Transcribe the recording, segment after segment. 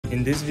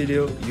In this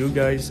video, you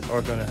guys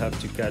are gonna have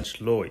to catch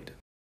Lloyd.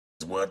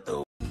 What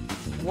the?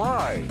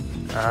 Why?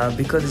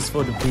 Because it's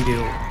for the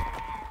video.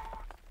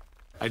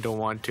 I don't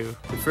want to.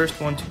 The first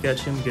one to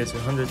catch him gets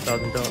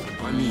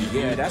 $100,000. I mean,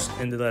 yeah, that's...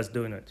 And the last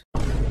donut.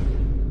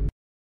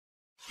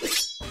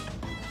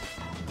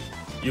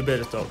 You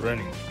better start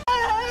running.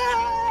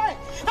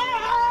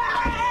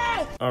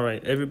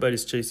 Alright,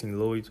 everybody's chasing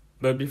Lloyd.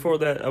 But before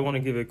that, I want to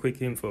give a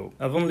quick info.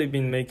 I've only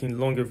been making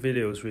longer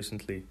videos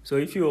recently. So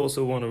if you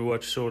also want to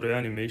watch shorter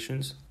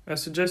animations, I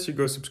suggest you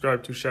go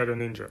subscribe to Shadow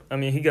Ninja. I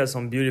mean, he got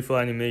some beautiful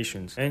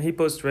animations and he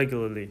posts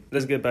regularly.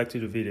 Let's get back to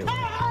the video. Why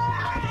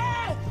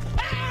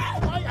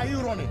are you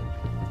running?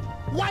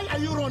 Why are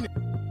you running?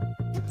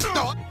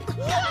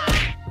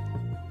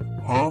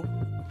 Huh?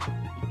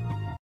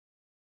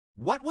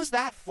 What was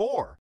that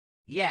for?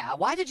 Yeah,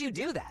 why did you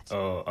do that?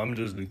 Oh, I'm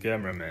just the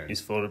cameraman. It's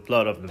for the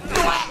plot of the video.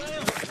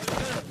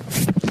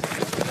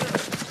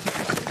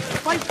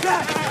 Fight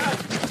back!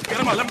 Get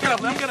him up, let him get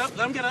up, let him get up,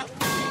 let him get up.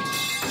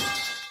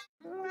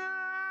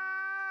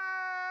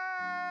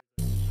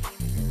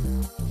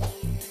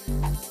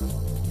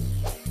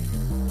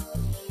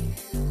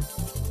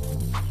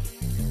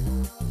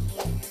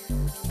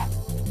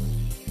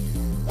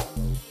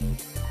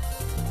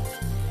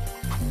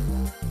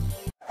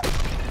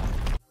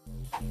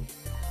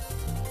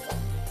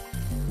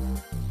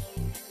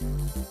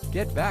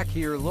 Get back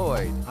here,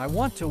 Lloyd. I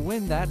want to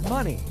win that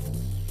money.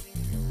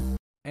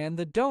 And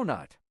the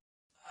donut.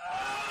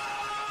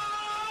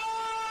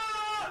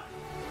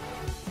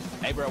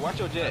 Hey, bro, watch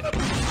your jet.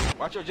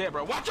 Watch your jet,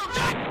 bro. Watch your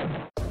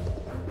jet!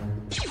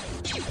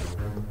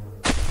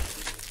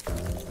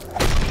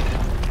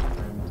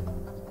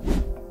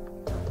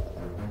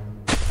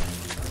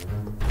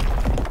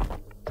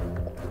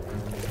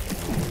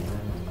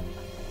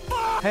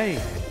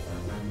 Hey,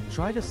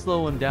 try to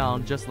slow him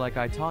down just like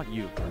I taught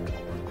you.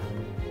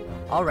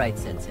 Alright,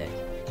 Sensei.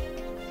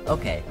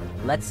 Okay,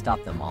 let's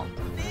stop them all.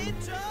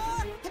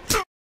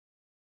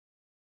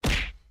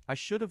 I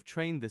should have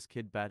trained this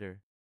kid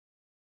better.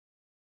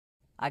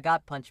 I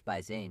got punched by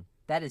Zane.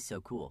 That is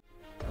so cool.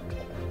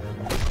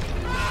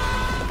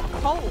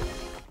 Cole,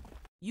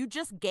 you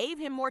just gave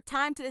him more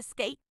time to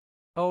escape?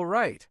 Oh,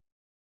 right.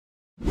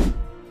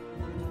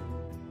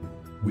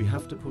 We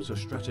have to put a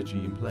strategy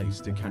in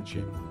place to catch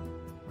him.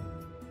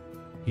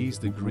 He's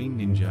the green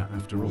ninja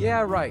after all.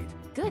 Yeah, right.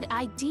 Good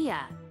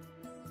idea.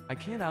 I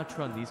can't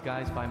outrun these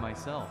guys by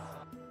myself.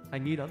 I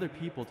need other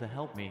people to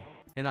help me,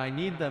 and I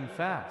need them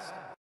fast.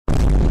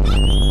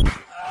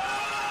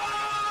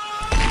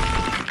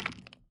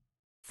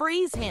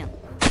 Freeze him.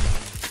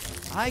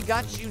 I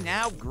got you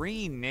now,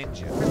 green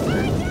ninja.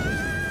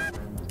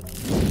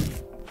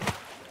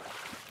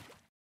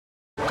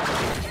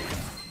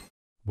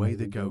 Way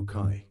to go,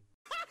 Kai.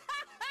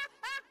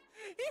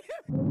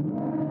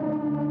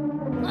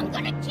 I'm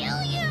gonna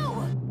kill you!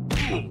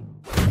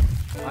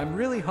 I'm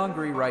really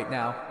hungry right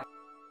now.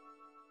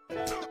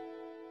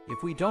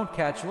 If we don't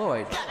catch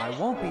Lloyd, I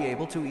won't be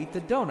able to eat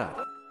the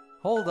donut.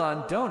 Hold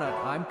on, donut,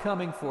 I'm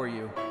coming for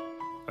you.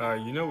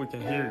 You know we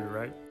can hear you,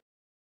 right?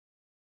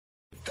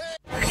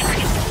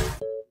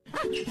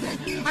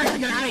 I gotta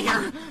get out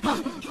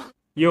of here!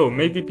 Yo,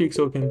 maybe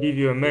Pixel can give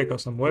you a mech or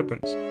some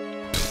weapons.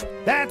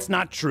 That's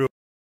not true.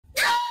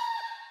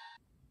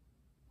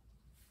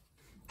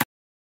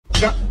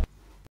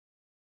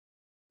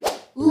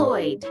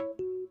 Lloyd.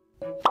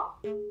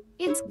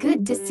 It's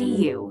good to see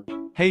you.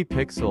 Hey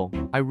Pixel,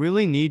 I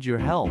really need your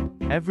help.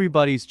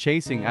 Everybody's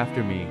chasing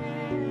after me.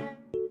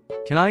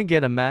 Can I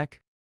get a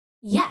mech?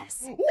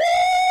 Yes.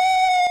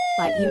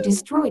 But you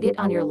destroyed it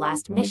on your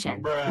last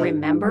mission,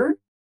 remember?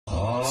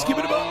 Skip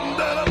it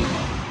about.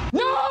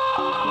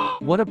 No!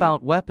 What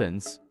about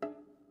weapons?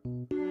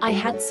 I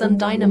had some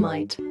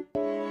dynamite.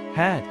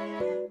 Had?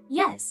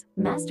 Yes,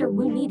 Master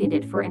Wu needed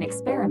it for an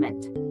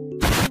experiment.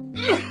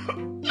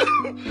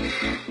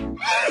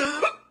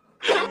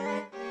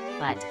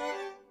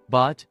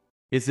 But,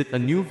 is it a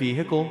new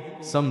vehicle?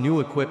 Some new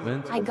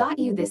equipment? I got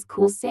you this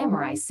cool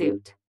samurai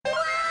suit.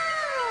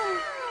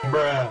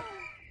 Bruh.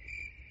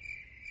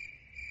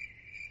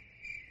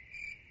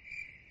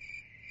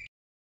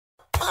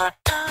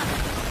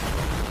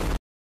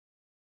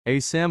 A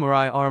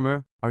samurai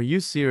armor? Are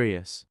you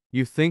serious?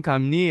 You think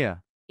I'm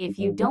Nia? If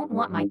you don't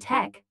want my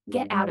tech,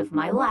 get out of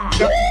my lab.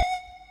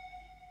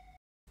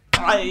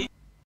 I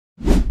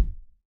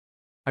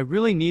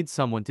really need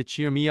someone to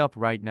cheer me up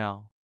right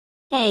now.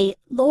 Hey,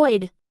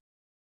 Lloyd.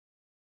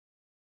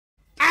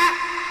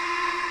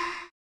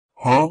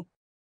 Huh?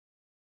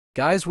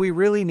 Guys, we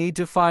really need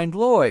to find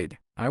Lloyd.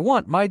 I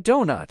want my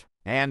donut.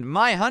 And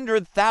my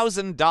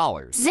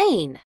 $100,000.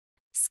 Zane,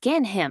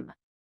 scan him.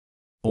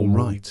 All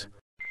right.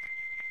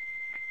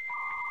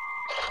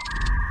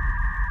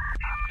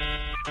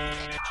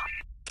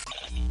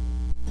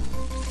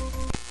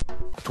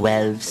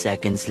 "12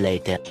 seconds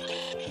later.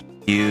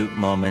 Few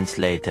moments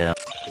later.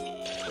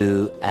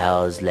 2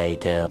 hours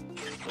later.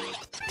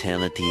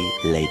 Eternity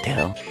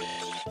later.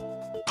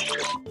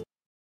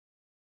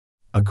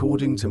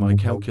 According to my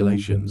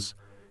calculations,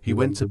 he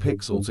went to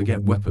Pixel to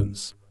get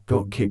weapons,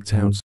 got kicked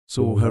out,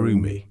 saw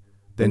Harumi,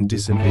 then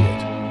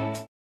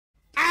disappeared.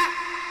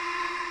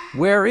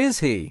 Where is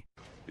he?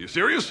 You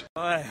serious?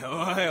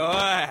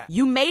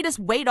 You made us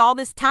wait all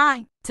this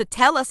time to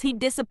tell us he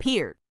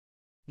disappeared.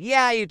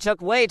 Yeah, you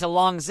took way too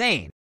long,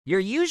 Zane. You're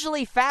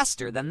usually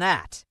faster than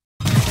that.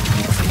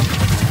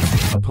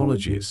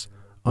 Apologies,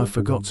 I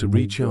forgot to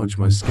recharge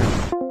my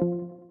scanner.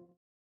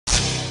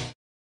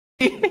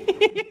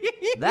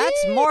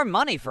 That's more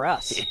money for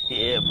us.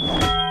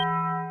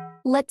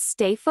 Let's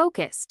stay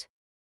focused.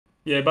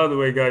 Yeah, by the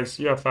way, guys,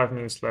 you have 5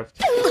 minutes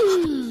left.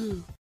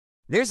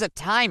 There's a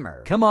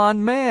timer. Come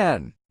on,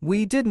 man.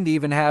 We didn't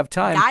even have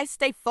time. Guys,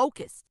 stay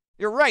focused.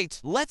 You're right.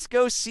 Let's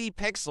go see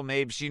Pixel.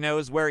 Maybe she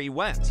knows where he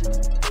went.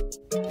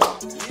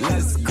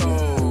 Let's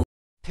go.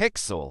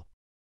 Pixel.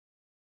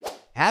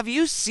 Have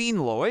you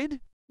seen Lloyd?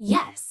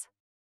 Yes.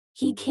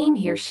 He came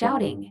here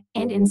shouting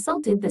and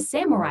insulted the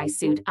samurai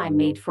suit I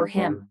made for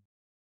him.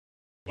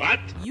 What?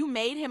 You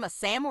made him a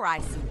samurai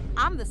suit.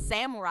 I'm the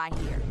samurai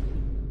here.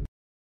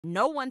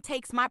 No one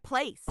takes my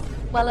place.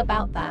 Well,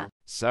 about that,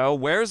 So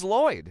where's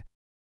Lloyd?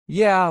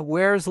 Yeah,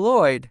 where's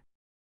Lloyd?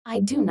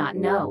 I do not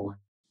know.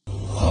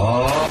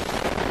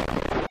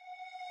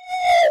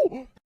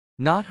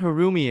 Not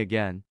Harumi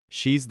again.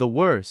 She's the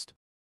worst.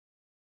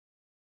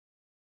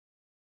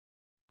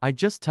 I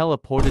just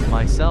teleported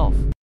myself.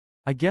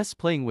 I guess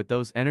playing with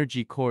those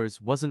energy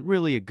cores wasn't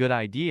really a good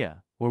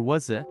idea, or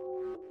was it?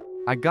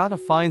 I gotta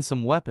find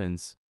some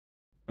weapons.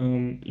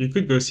 You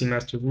could go see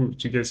Master Wu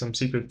to get some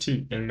secret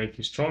tea and make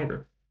you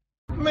stronger.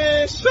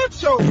 Man,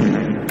 shut your...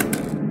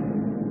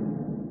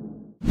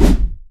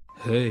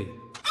 Hey.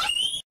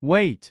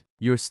 Wait,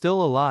 you're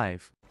still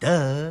alive.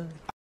 Duh.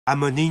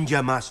 I'm a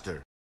ninja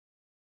master.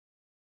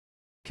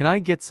 Can I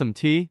get some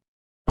tea?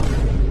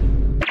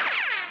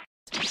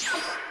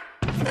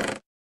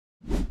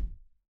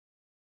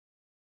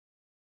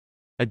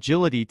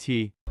 Agility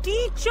tea.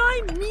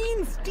 D-chime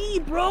means D,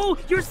 bro.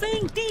 You're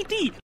saying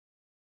D-D.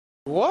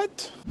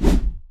 What?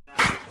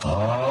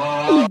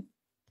 Wow.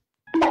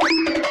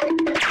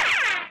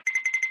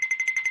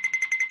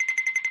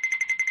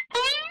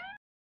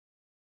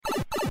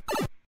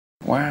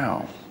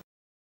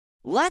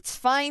 Let's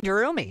find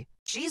Harumi.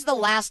 She's the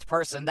last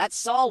person that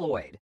saw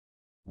Lloyd.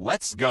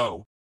 Let's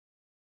go.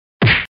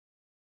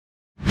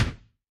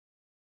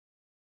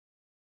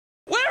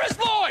 Where is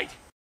Lloyd?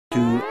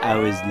 2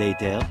 hours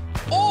later.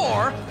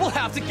 Or we'll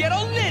have to get a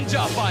ninja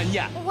up on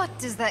ya. What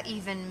does that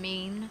even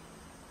mean?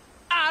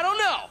 I don't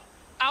know.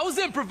 I was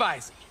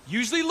improvising.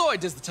 Usually Lloyd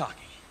does the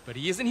talking, but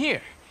he isn't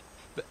here.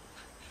 But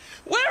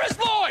where is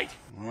Lloyd?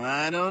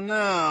 I don't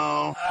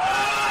know.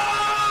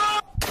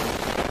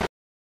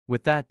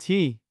 With that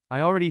tea,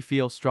 I already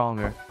feel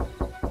stronger.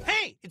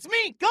 Hey, it's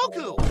me,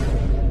 Goku!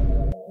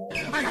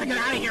 I gotta get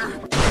out of here!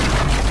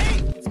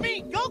 Hey, it's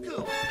me,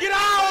 Goku! Get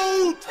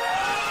out!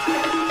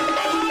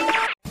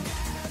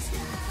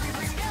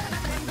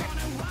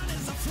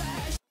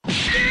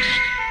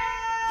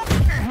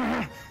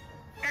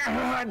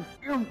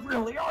 You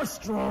really are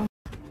strong.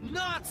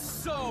 Not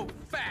so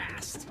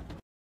fast.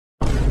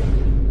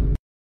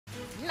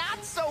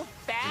 Not so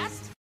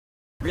fast?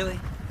 Really?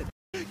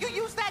 You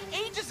used that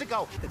ages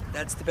ago!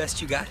 That's the best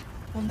you got?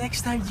 Well,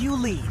 next time you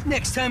lead.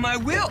 Next time I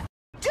will.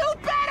 Do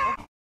better!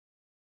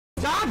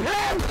 Stop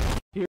him!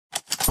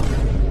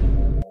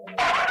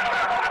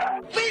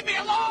 Leave me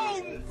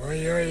alone!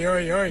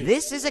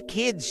 This is a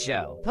kid's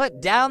show.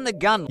 Put down the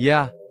gun.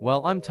 Yeah,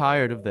 well, I'm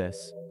tired of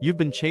this. You've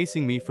been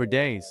chasing me for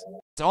days.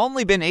 It's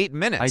only been 8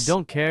 minutes. I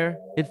don't care.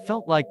 It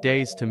felt like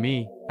days to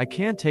me. I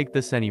can't take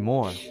this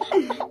anymore.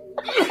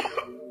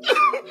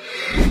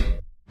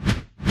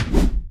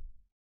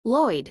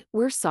 Lloyd,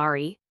 we're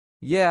sorry.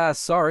 Yeah,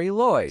 sorry,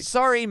 Lloyd.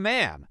 Sorry,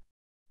 ma'am.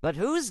 But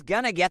who's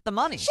gonna get the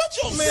money? Shut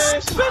your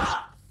mouth!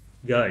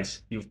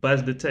 Guys, you've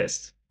passed the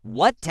test.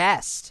 What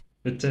test?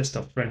 The test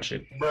of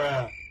friendship.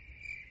 Bruh.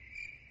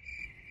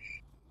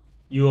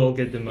 You all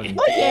get the money.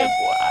 Yeah,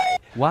 boy.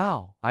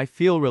 Wow, I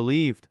feel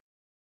relieved.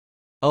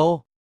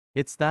 Oh,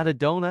 it's that a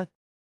donut?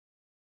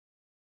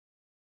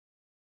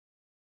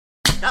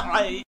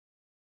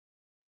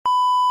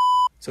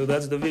 So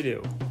that's the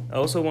video. I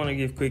also want to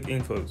give quick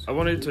infos. I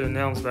wanted to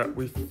announce that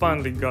we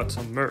finally got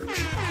some merch.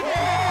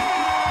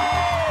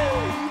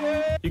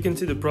 You can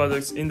see the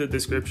products in the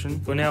description.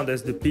 For now,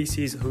 there's the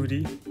PC's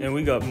hoodie, and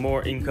we got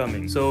more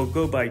incoming, so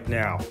go buy it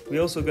now. We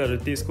also got a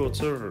Discord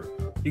server.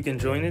 You can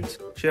join it,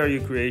 share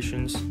your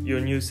creations,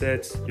 your new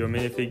sets, your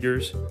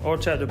minifigures, or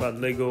chat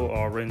about Lego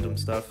or random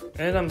stuff.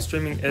 And I'm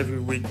streaming every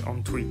week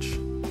on Twitch,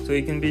 so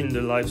you can be in the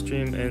live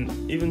stream and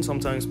even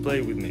sometimes play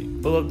with me.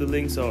 All of the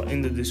links are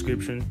in the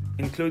description,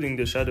 including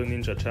the Shadow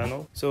Ninja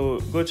channel, so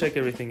go check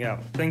everything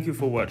out. Thank you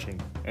for watching,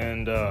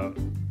 and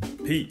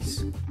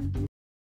peace.